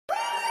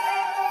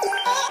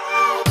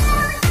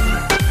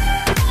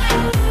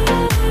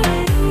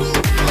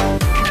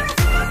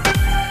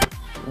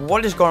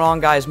What is going on,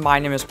 guys? My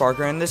name is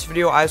Parker. In this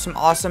video I have some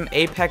awesome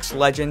Apex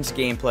Legends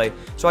gameplay.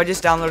 So I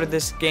just downloaded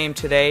this game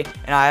today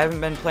and I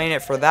haven't been playing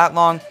it for that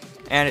long,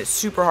 and it's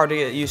super hard to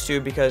get used to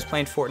because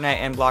playing Fortnite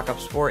and Black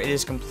Ops 4, it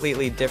is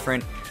completely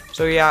different.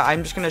 So yeah,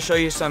 I'm just going to show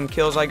you some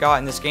kills I got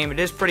in this game. It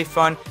is pretty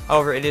fun,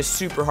 however it is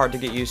super hard to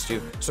get used to.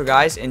 So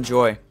guys,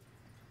 enjoy.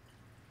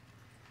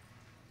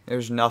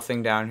 There's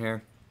nothing down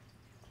here.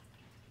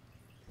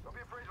 Don't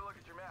be afraid to look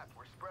at your map.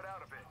 We're spread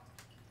out a bit.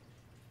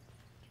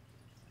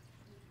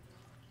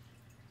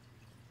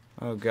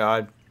 Oh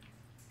god.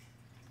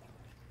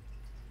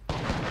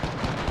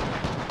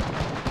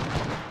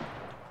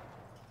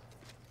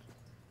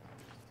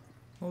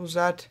 What was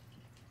that?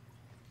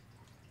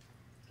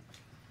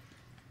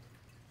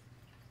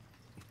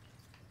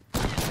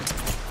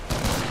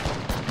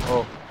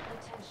 Oh.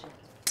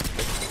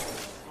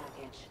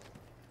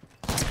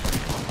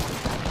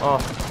 Oh.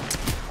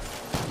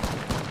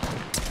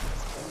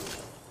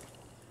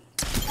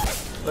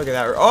 Look at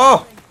that.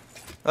 Oh!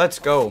 Let's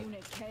go.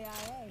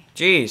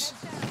 Jeez.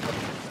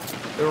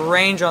 The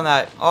range on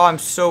that. Oh, I'm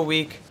so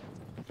weak.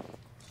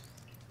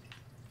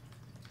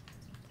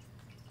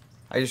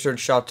 I just heard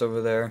shots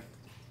over there.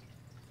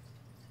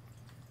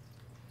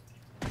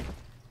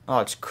 Oh,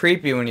 it's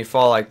creepy when you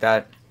fall like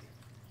that.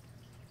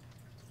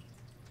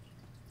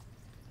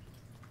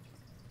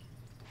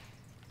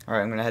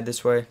 Alright, I'm gonna head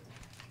this way.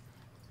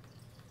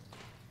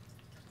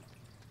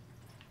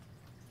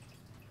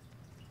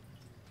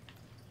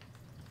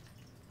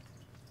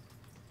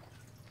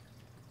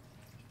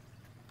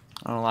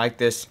 I don't like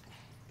this.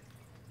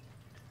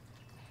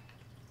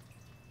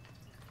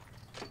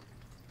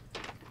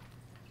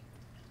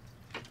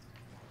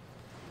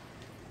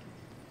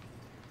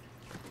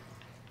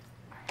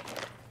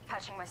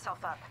 Patching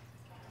myself up.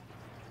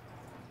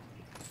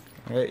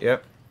 Alright,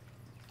 yep.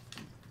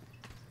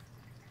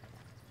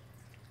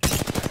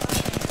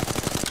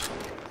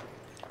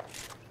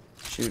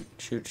 Shoot,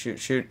 shoot, shoot,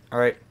 shoot.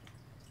 Alright.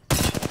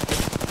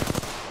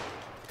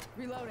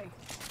 Reloading.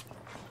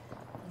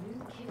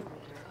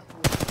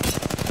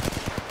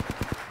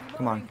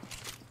 Come on.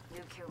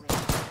 New kill leader.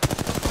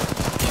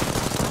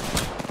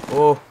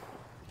 Oh.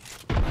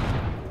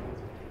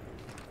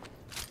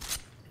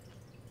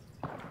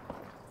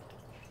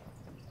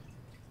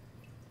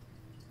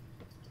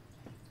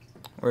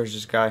 Where's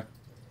this guy?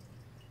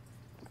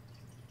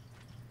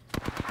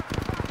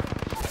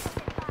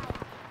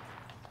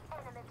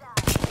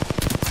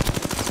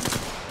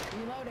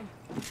 Reloading.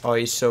 Oh,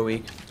 he's so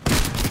weak.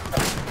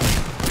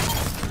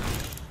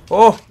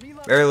 Oh,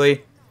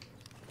 barely.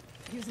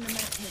 Using a med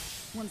kit.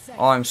 1 second.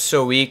 Oh, I'm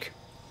so weak.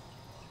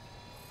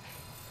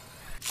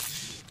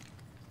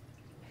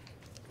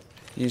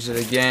 Use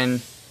it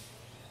again.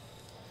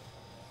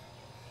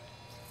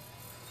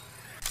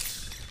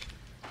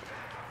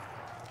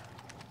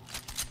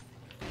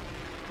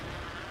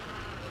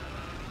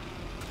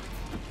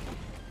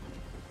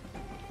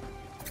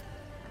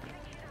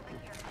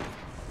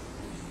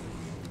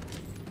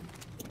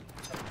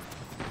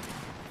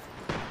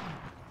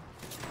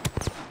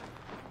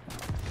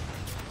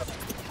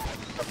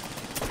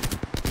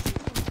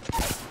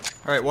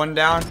 Alright, one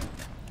down.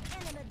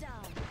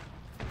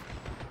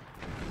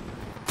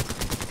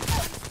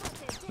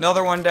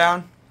 Another one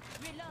down.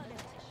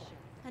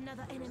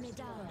 Another enemy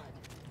down.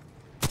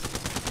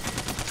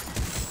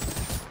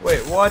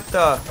 Wait, what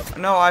the?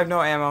 No, I have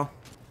no ammo.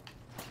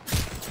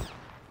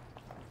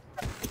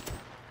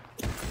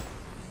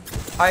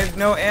 I have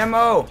no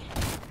ammo.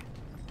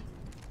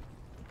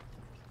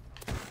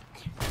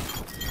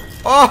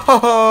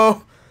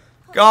 Oh!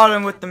 Got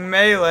him with the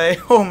melee.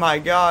 Oh my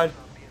god.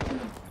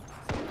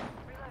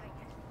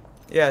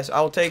 Yes,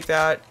 I'll take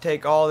that.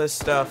 Take all this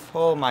stuff.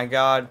 Oh my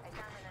god.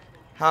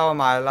 How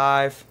am I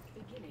alive?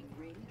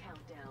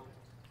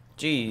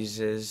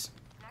 Jesus.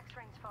 Next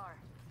ring's far.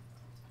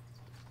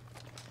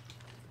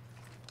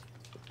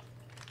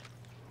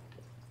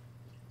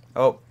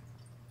 Oh.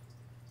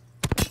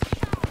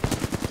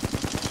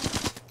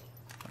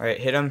 Alright,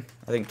 hit him.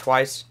 I think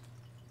twice.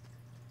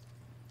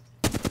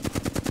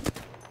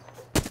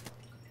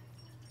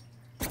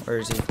 Where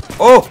is he?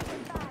 Oh!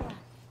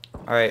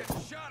 Alright.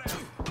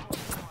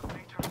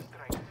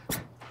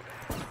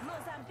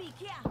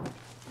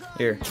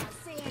 Here.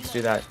 Let's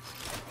do that.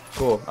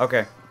 Cool.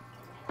 Okay.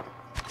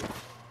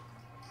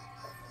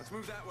 Let's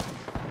move that way.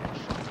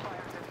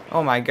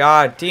 Oh my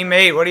god.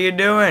 Teammate, what are you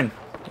doing?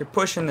 You're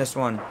pushing this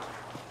one.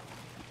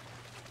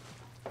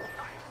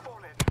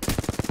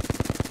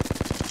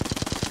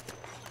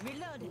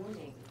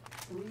 Reloading.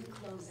 Ring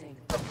closing.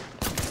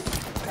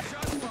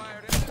 Shots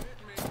fired. It hit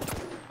me.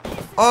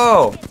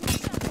 Oh!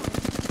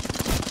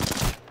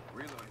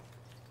 Reloading.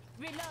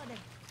 Reloading.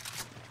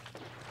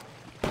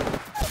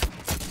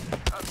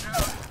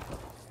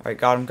 Alright,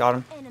 got him, got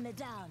him. Enemy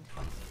down.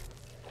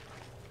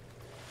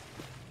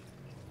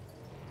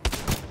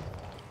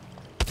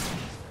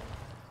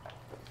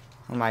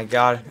 Oh my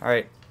god.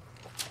 Alright.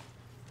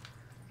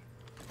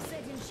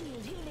 Setting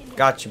shield. Healing.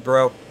 Got you,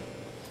 bro.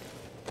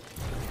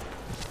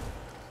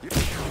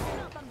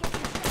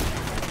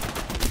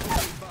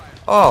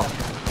 Oh!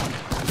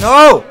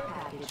 No!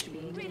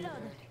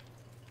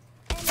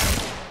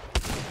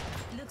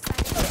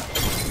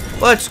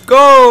 Let's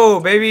go,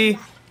 baby.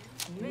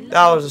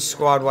 That was a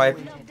squad wipe.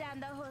 Knock down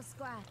the whole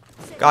squad.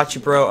 Got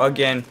you, bro,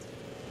 again.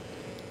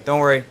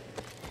 Don't worry.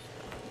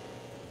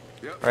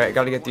 Yep. Alright,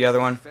 gotta get the other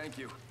one. Thank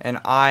you. And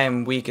I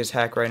am weak as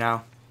heck right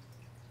now.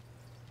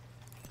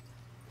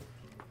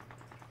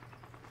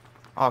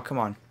 Oh, come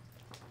on.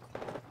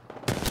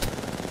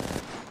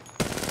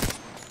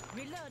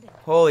 Reloading.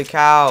 Holy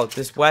cow,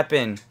 this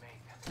weapon.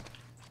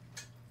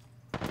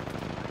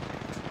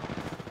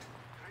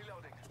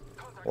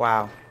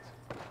 Wow.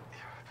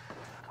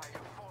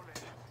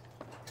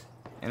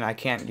 And I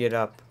can't get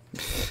up.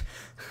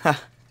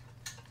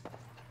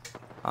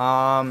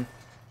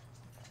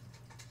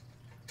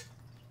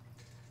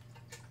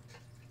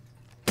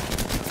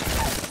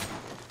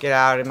 Get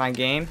out of my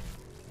game.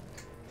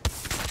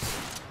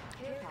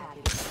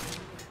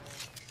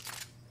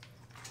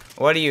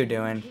 What are you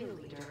doing?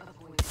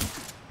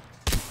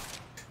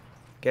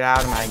 Get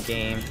out of my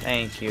game.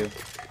 Thank you.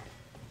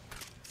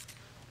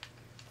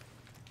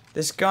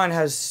 This gun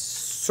has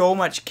so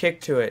much kick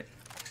to it.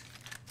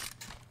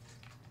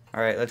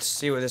 Alright, let's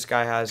see what this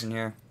guy has in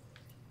here.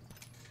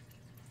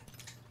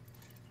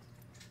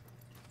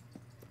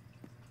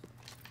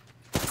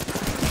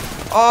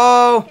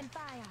 Oh! Taking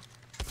fire.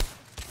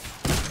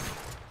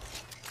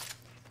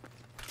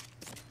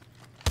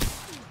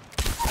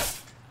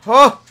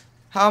 Oh!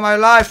 How am I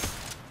alive?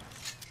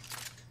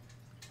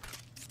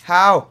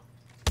 How?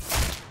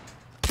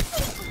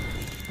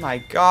 My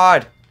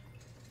God.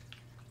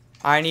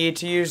 I need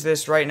to use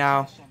this right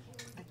now.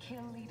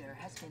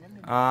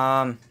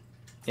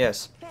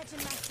 Yes. Patching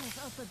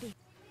myself up a bit.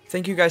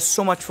 Thank you guys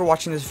so much for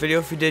watching this video.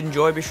 If you did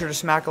enjoy, be sure to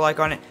smack a like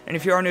on it. And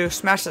if you are new,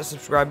 smash that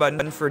subscribe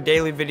button for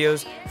daily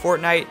videos,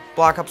 Fortnite,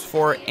 Black Ops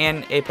 4,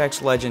 and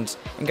Apex Legends.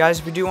 And guys,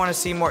 if you do want to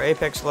see more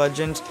Apex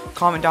Legends,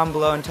 comment down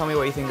below and tell me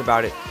what you think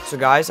about it. So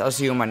guys, I'll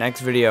see you in my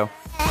next video.